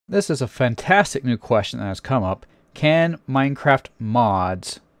this is a fantastic new question that has come up. Can Minecraft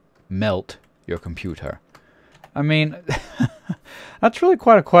mods melt your computer? I mean, that's really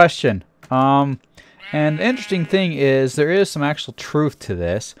quite a question. And the interesting thing is there is some actual truth to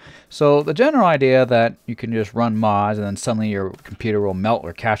this. So the general idea that you can just run mods and then suddenly your computer will melt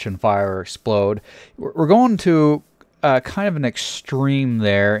or catch on fire or explode, we're going to kind of an extreme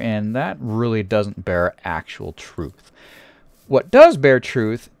there, and that really doesn't bear actual truth. What does bear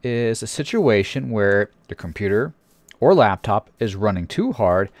truth is a situation where the computer or laptop is running too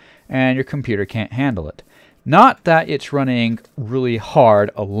hard and your computer can't handle it. Not that it's running really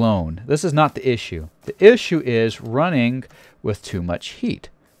hard alone. This is not the issue. The issue is running with too much heat.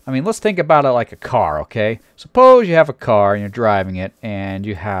 I mean, let's think about it like a car, okay? Suppose you have a car and you're driving it and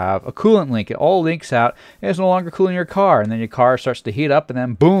you have a coolant leak. It all leaks out and it's no longer cooling your car. And then your car starts to heat up and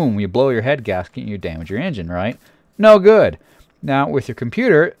then boom, you blow your head gasket and you damage your engine, right? No good. Now, with your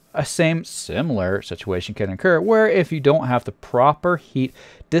computer, a similar situation can occur where if you don't have the proper heat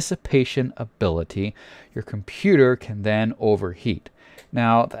dissipation ability, your computer can then overheat.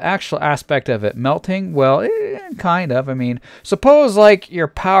 Now, the actual aspect of it melting, well, kind of. I mean, suppose like your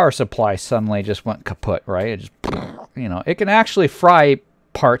power supply suddenly just went kaput, right? It just, you know, it can actually fry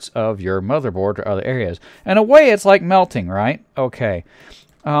parts of your motherboard or other areas. In a way, it's like melting, right? Okay.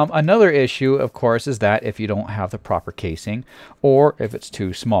 Another issue, of course, is that if you don't have the proper casing or if it's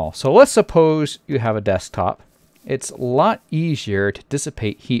too small. So let's suppose you have a desktop. It's a lot easier to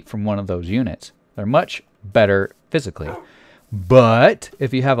dissipate heat from one of those units. They're much better physically. But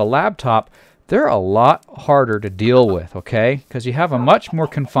if you have a laptop, they're a lot harder to deal with, okay? Because you have a much more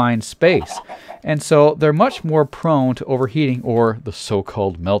confined space. And so they're much more prone to overheating or the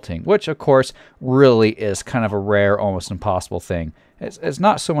so-called melting, which, of course, really is kind of a rare, almost impossible thing. It's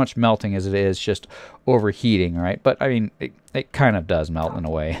not so much melting as it is just overheating, right? But, I mean, it kind of does melt in a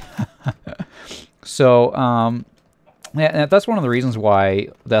way. So, yeah, that's one of the reasons why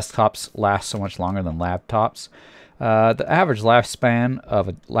desktops last so much longer than laptops. The average lifespan of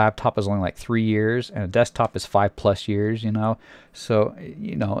a laptop is only like 3 years, and a desktop is 5+ years, you know. So,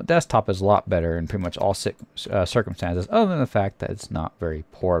 you know, a desktop is a lot better in pretty much all circumstances, other than the fact that it's not very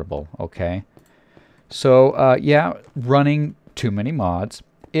portable, okay? So, yeah, running too many mods.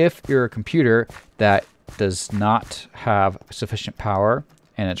 If you're a computer that does not have sufficient power,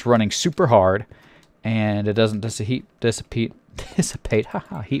 and it's running super hard, and it doesn't dissipate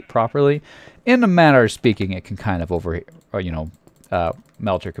heat properly, in a manner of speaking, it can kind of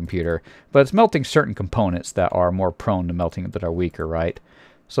melt your computer. But it's melting certain components that are more prone to melting that are weaker, right?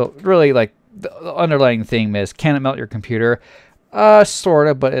 So really, like, the underlying theme is, can it melt your computer? Sort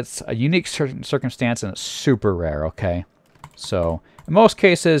of, but it's a unique certain circumstance and it's super rare, okay? So in most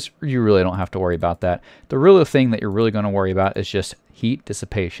cases, you really don't have to worry about that. The real thing that you're really going to worry about is just heat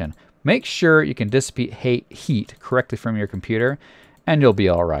dissipation. Make sure you can dissipate heat correctly from your computer, and you'll be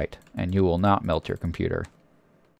all right, and you will not melt your computer.